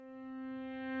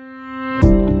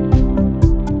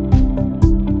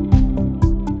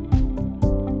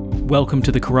welcome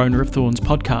to the Corona of Thorns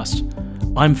podcast.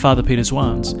 I'm Father Peter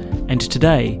Zwans, and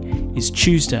today is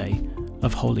Tuesday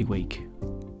of Holy Week.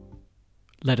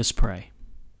 Let us pray.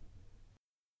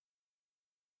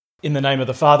 In the name of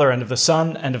the Father, and of the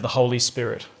Son, and of the Holy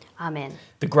Spirit. Amen.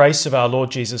 The grace of our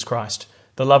Lord Jesus Christ,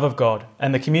 the love of God,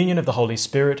 and the communion of the Holy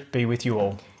Spirit be with you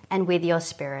all. And with your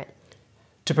spirit.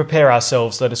 To prepare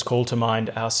ourselves, let us call to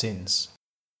mind our sins.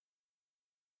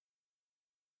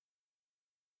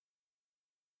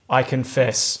 I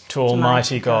confess to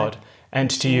Almighty God and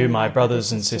to you, my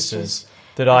brothers and sisters,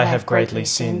 that I have greatly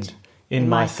sinned in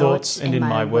my thoughts and in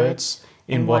my words,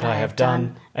 in what I have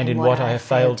done and in what I have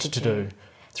failed to do,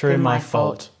 through my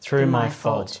most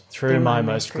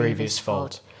grievous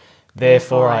fault.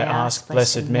 Therefore I ask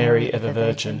Blessed Mary, ever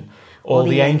Virgin, all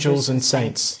the angels and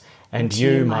saints, and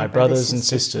you, my brothers and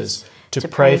sisters, to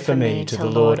pray for me to the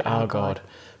Lord our God.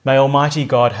 May Almighty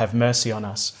God have mercy on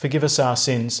us, forgive us our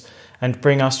sins, and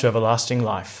bring us to everlasting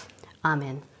life.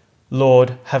 Amen.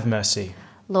 Lord, have mercy.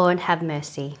 Lord, have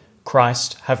mercy.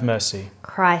 Christ, have mercy.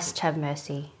 Christ, have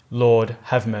mercy. Lord,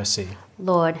 have mercy.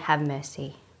 Lord, have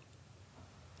mercy.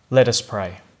 Let us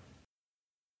pray.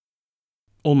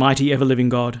 Almighty ever-living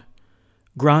God,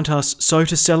 grant us so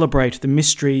to celebrate the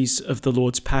mysteries of the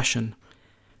Lord's Passion,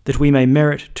 that we may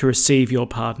merit to receive your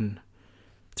pardon.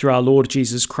 Through our Lord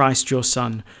Jesus Christ, your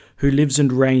Son, who lives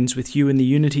and reigns with you in the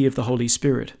unity of the Holy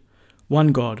Spirit,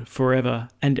 one God, forever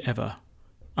and ever.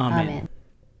 Amen. Amen.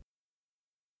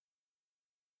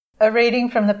 A reading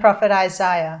from the prophet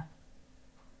Isaiah.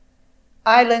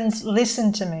 Islands,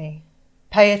 listen to me.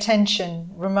 Pay attention,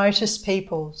 remotest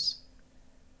peoples.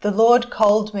 The Lord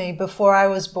called me before I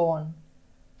was born.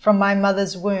 From my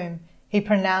mother's womb, he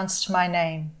pronounced my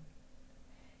name.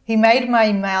 He made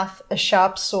my mouth a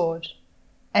sharp sword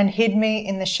and hid me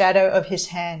in the shadow of his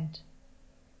hand.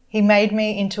 He made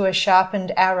me into a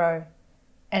sharpened arrow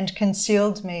and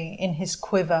concealed me in his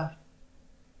quiver.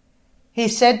 He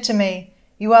said to me,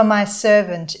 "You are my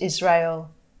servant,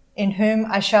 Israel, in whom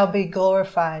I shall be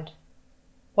glorified."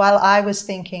 While I was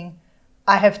thinking,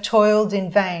 I have toiled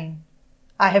in vain,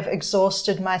 I have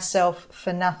exhausted myself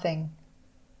for nothing.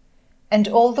 And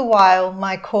all the while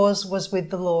my cause was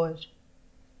with the Lord,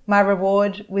 my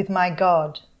reward with my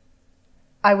God.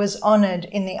 I was honored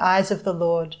in the eyes of the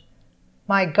Lord,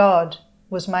 my God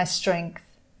was my strength.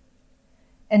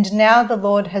 And now the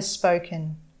Lord has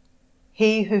spoken,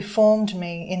 he who formed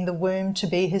me in the womb to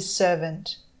be his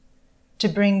servant, to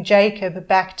bring Jacob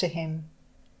back to him,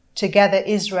 to gather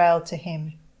Israel to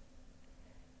him.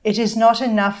 It is not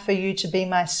enough for you to be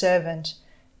my servant,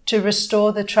 to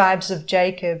restore the tribes of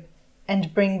Jacob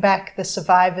and bring back the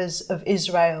survivors of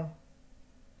Israel.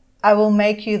 I will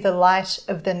make you the light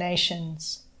of the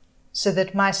nations, so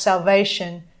that my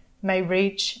salvation may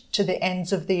reach to the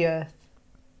ends of the earth.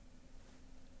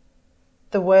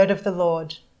 The word of the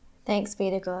Lord. Thanks be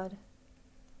to God.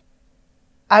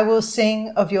 I will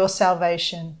sing of your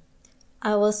salvation.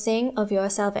 I will sing of your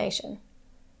salvation.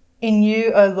 In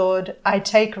you, O Lord, I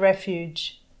take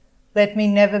refuge. Let me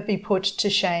never be put to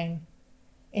shame.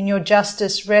 In your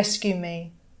justice rescue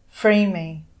me, free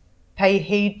me, pay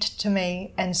heed to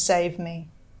me and save me.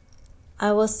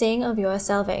 I will sing of your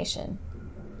salvation.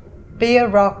 Be a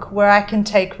rock where I can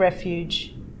take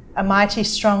refuge, a mighty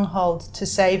stronghold to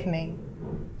save me.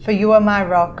 For you are my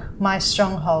rock, my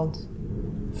stronghold.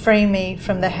 Free me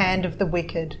from the hand of the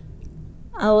wicked.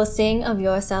 I will sing of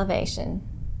your salvation.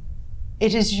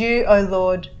 It is you, O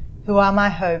Lord, who are my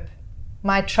hope,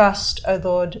 my trust, O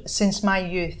Lord, since my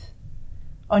youth.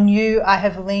 On you I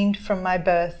have leaned from my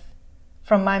birth.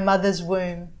 From my mother's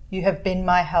womb you have been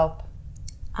my help.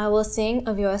 I will sing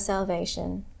of your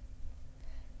salvation.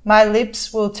 My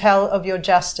lips will tell of your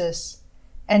justice,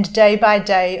 and day by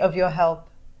day of your help.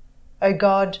 O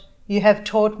God, you have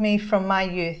taught me from my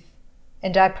youth,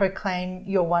 and I proclaim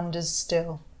your wonders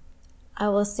still. I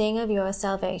will sing of your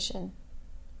salvation.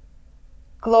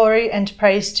 Glory and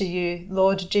praise to you,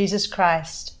 Lord Jesus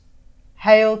Christ.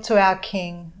 Hail to our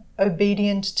King,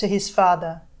 obedient to his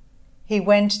Father. He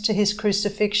went to his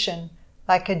crucifixion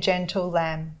like a gentle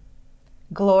lamb.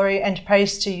 Glory and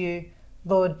praise to you,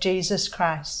 Lord Jesus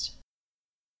Christ.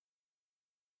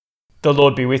 The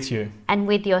Lord be with you. And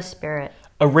with your spirit.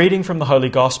 A reading from the Holy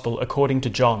Gospel according to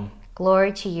John.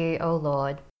 Glory to you, O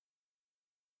Lord.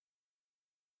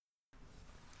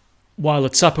 While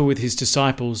at supper with his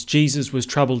disciples, Jesus was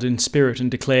troubled in spirit and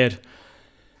declared,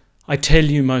 "I tell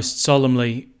you most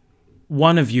solemnly,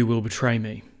 one of you will betray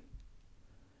me."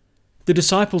 The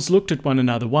disciples looked at one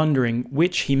another, wondering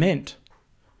which he meant.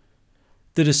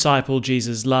 The disciple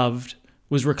Jesus loved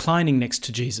was reclining next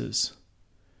to Jesus.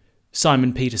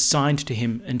 Simon Peter signed to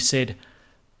him and said,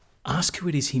 Ask who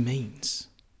it is he means."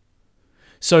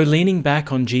 So leaning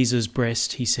back on Jesus'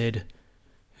 breast, he said,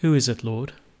 "Who is it,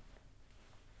 Lord?"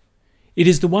 "It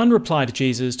is the one," replied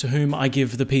Jesus, "to whom I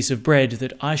give the piece of bread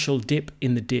that I shall dip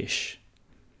in the dish."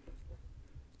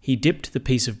 He dipped the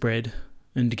piece of bread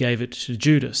and gave it to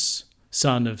Judas,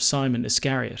 son of Simon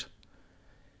Iscariot.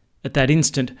 At that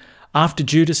instant, after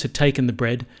Judas had taken the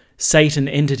bread, Satan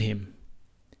entered him.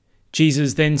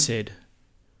 Jesus then said,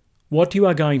 "What you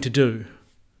are going to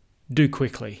do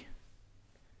quickly."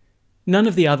 None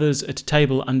of the others at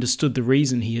table understood the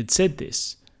reason he had said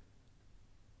this.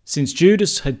 Since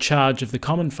Judas had charge of the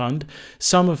common fund,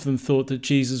 some of them thought that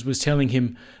Jesus was telling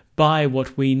him, "Buy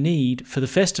what we need for the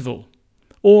festival,"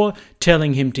 or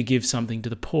telling him to give something to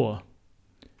the poor.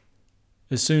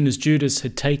 As soon as Judas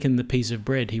had taken the piece of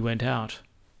bread, he went out.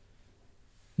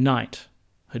 Night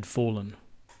had fallen.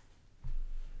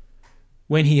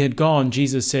 When he had gone,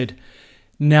 Jesus said,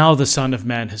 "Now the Son of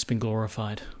Man has been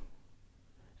glorified,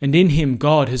 and in him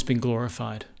God has been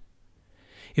glorified.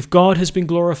 If God has been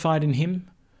glorified in him,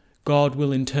 God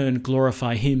will in turn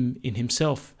glorify him in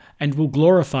himself, and will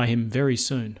glorify him very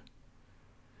soon.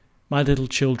 My little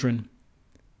children,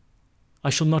 I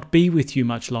shall not be with you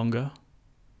much longer.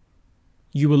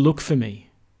 You will look for me,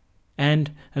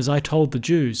 and, as I told the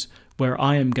Jews, where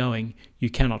I am going, you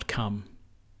cannot come."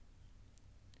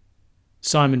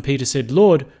 Simon Peter said,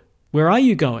 "Lord, where are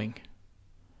you going?"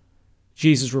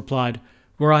 Jesus replied,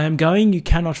 "Where I am going, you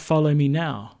cannot follow me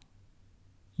now.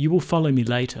 You will follow me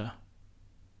later."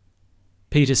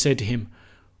 Peter said to him,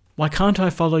 "Why can't I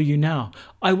follow you now?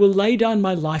 I will lay down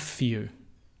my life for you."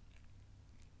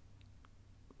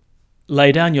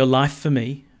 "Lay down your life for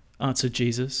me?" answered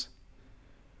Jesus.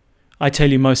 "I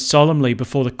tell you most solemnly,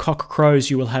 before the cock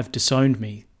crows you will have disowned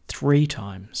me 3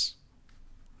 times.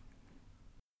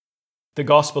 The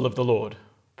Gospel of the Lord.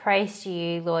 Praise to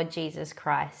you, Lord Jesus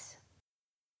Christ.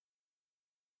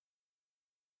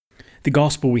 The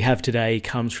Gospel we have today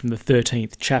comes from the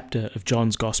 13th chapter of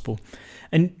John's Gospel.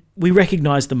 And we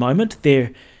recognise the moment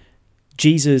there.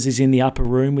 Jesus is in the upper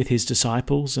room with his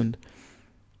disciples and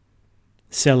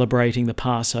celebrating the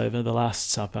Passover, the Last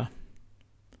Supper.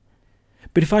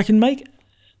 But if I can make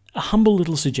a humble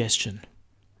little suggestion,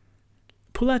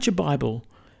 pull out your Bible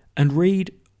and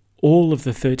read all of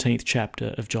the 13th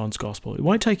chapter of John's Gospel. It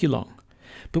won't take you long.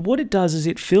 But what it does is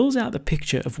it fills out the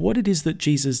picture of what it is that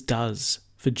Jesus does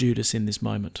for Judas in this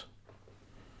moment.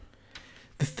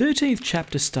 The 13th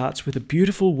chapter starts with a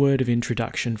beautiful word of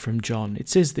introduction from John. It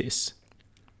says this: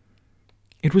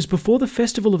 "It was before the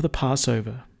festival of the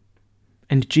Passover,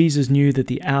 and Jesus knew that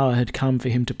the hour had come for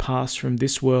him to pass from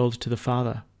this world to the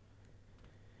Father.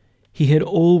 He had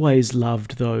always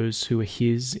loved those who were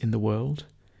his in the world,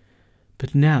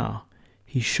 but now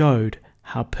he showed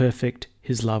how perfect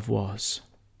his love was."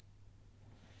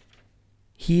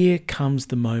 Here comes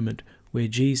the moment where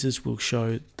Jesus will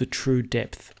show the true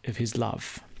depth of his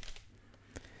love.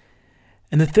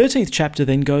 And the 13th chapter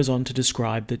then goes on to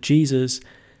describe that Jesus,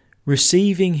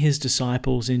 receiving his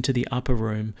disciples into the upper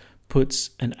room,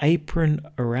 puts an apron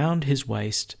around his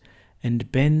waist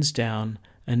and bends down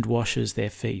and washes their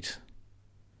feet.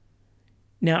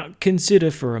 Now consider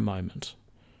for a moment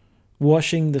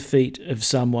washing the feet of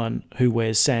someone who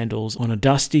wears sandals on a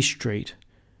dusty street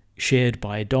shared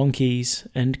by donkeys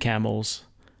and camels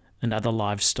and other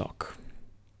livestock.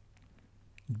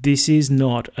 This is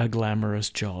not a glamorous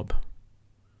job.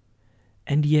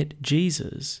 And yet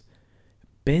Jesus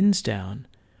bends down,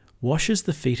 washes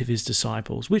the feet of his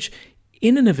disciples, which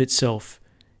in and of itself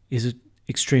is an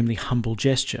extremely humble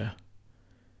gesture.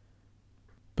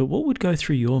 But what would go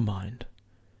through your mind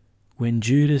when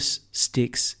Judas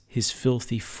sticks his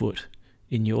filthy foot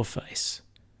in your face,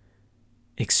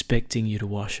 expecting you to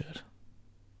wash it?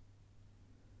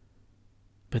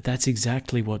 But that's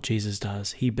exactly what Jesus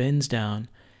does. He bends down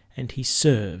and he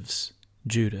serves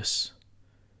Judas.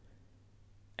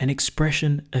 An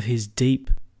expression of his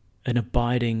deep and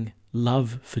abiding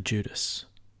love for Judas.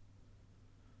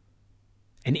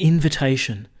 An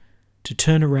invitation to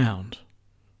turn around,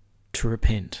 to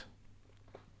repent.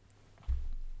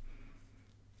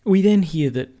 We then hear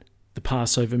that the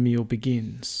Passover meal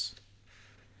begins.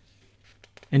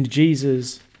 And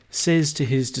Jesus says to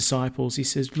his disciples, he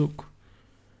says, "Look,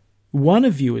 one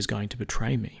of you is going to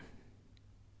betray me."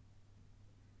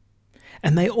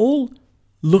 And they all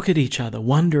look at each other,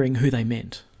 wondering who they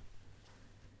meant.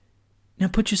 Now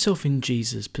put yourself in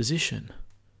Jesus' position.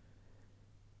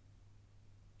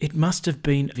 It must have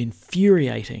been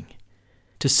infuriating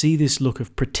to see this look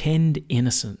of pretend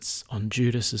innocence on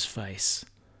Judas's face.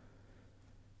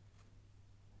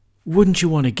 Wouldn't you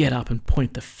want to get up and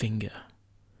point the finger?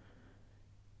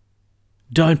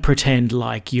 Don't pretend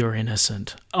like you're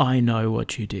innocent. I know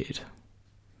what you did.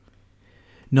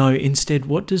 No, instead,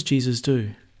 what does Jesus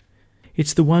do?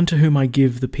 It's the one to whom I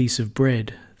give the piece of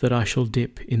bread that I shall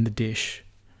dip in the dish.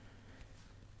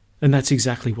 And that's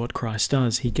exactly what Christ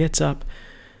does. He gets up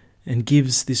and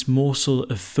gives this morsel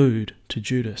of food to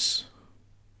Judas.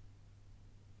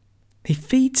 He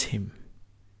feeds him.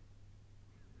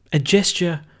 A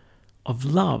gesture of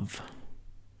love.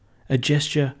 A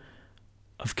gesture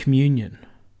of communion.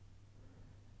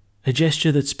 A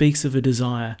gesture that speaks of a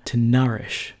desire to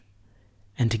nourish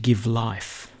and to give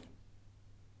life.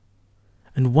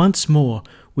 And once more,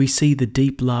 we see the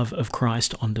deep love of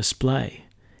Christ on display,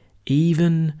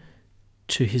 even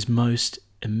to his most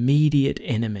immediate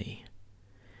enemy,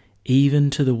 even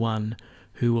to the one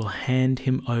who will hand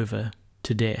him over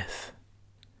to death.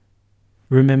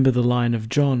 Remember the line of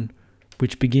John,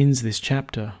 which begins this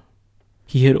chapter.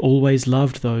 He had always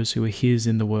loved those who were his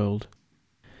in the world,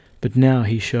 but now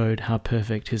he showed how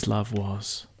perfect his love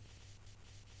was.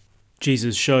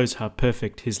 Jesus shows how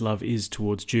perfect his love is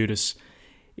towards Judas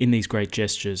in these great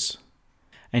gestures,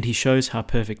 and he shows how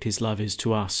perfect his love is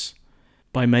to us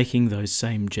by making those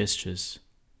same gestures,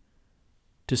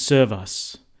 to serve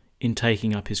us in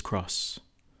taking up his cross,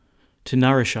 to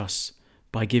nourish us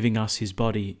by giving us his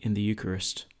body in the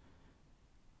Eucharist,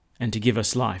 and to give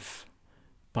us life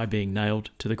by being nailed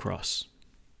to the cross.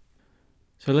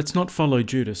 So let's not follow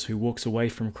Judas, who walks away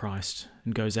from Christ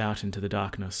and goes out into the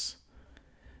darkness.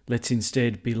 Let's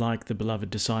instead be like the beloved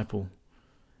disciple,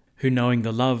 who, knowing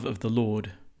the love of the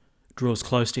Lord, draws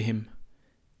close to him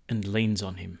and leans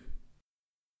on him.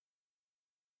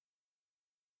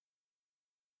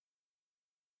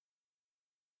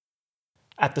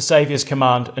 At the Saviour's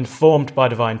command and formed by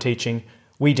divine teaching,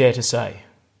 we dare to say,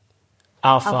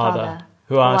 Our Father,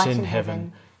 who art in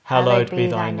heaven, hallowed be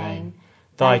thy name.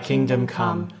 Thy kingdom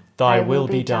come, thy will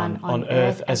be done on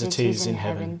earth as it is in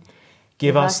heaven.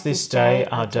 Give us this day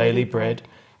our daily bread,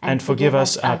 and forgive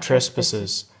us our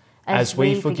trespasses, as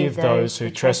we forgive those who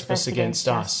trespass against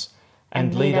us.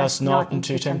 And lead us not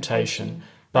into temptation,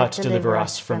 but deliver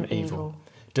us from evil.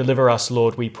 Deliver us,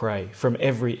 Lord, we pray, from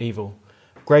every evil.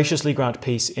 Graciously grant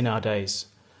peace in our days,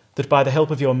 that by the help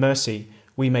of your mercy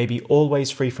we may be always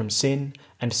free from sin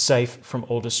and safe from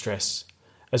all distress,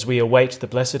 as we await the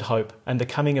blessed hope and the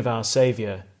coming of our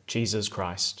Saviour, Jesus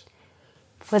Christ.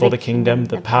 For the kingdom,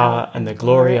 the power, and the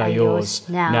glory are yours,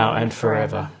 now and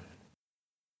forever.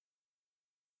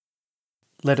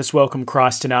 Let us welcome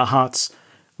Christ in our hearts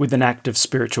with an act of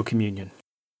spiritual communion.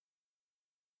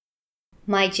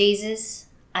 My Jesus,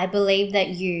 I believe that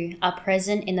you are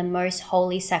present in the most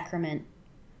holy sacrament.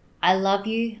 I love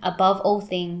you above all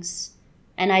things,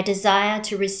 and I desire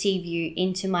to receive you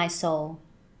into my soul.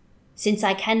 Since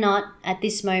I cannot, at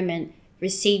this moment,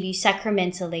 receive you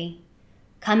sacramentally,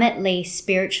 come at least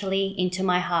spiritually into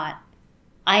my heart.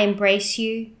 I embrace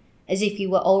you as if you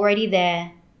were already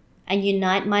there, and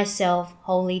unite myself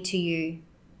wholly to you.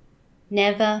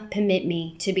 Never permit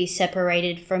me to be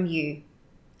separated from you.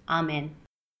 Amen.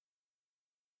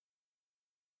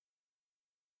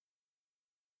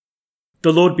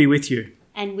 The Lord be with you.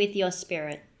 And with your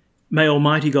spirit. May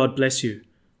Almighty God bless you,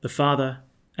 the Father,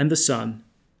 and the Son,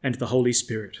 and the Holy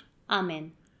Spirit.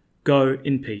 Amen. Go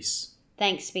in peace.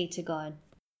 Thanks be to God.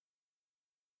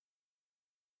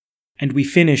 And we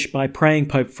finish by praying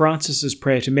Pope Francis's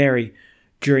prayer to Mary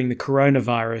during the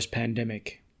coronavirus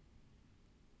pandemic.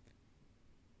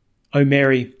 O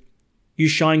Mary, you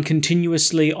shine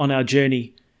continuously on our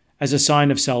journey as a sign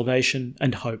of salvation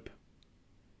and hope.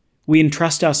 We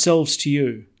entrust ourselves to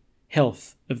you,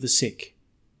 health of the sick.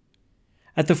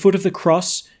 At the foot of the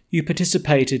cross, you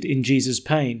participated in Jesus'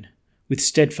 pain with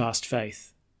steadfast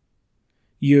faith.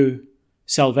 You,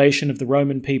 salvation of the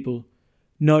Roman people,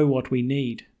 know what we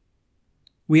need.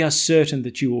 We are certain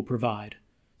that you will provide,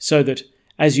 so that,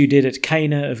 as you did at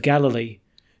Cana of Galilee,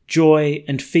 joy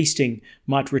and feasting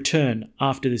might return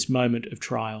after this moment of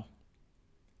trial.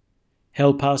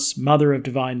 Help us, Mother of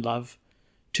Divine Love,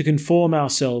 to conform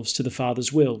ourselves to the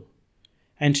Father's will,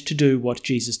 and to do what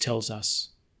Jesus tells us.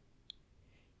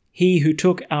 He who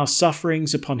took our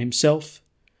sufferings upon himself,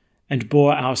 and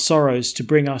bore our sorrows to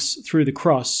bring us through the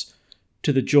cross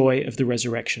to the joy of the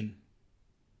resurrection.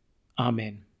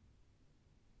 Amen.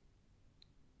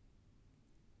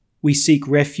 We seek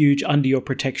refuge under your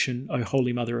protection, O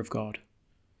Holy Mother of God.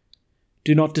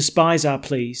 Do not despise our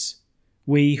pleas,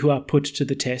 we who are put to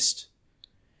the test,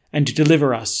 and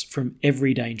deliver us from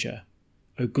every danger,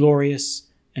 O glorious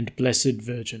and blessed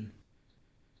Virgin.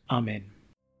 Amen.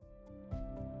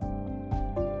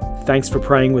 Thanks for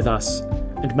praying with us,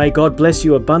 and may God bless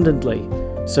you abundantly,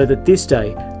 so that this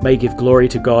day may give glory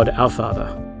to God our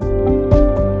Father.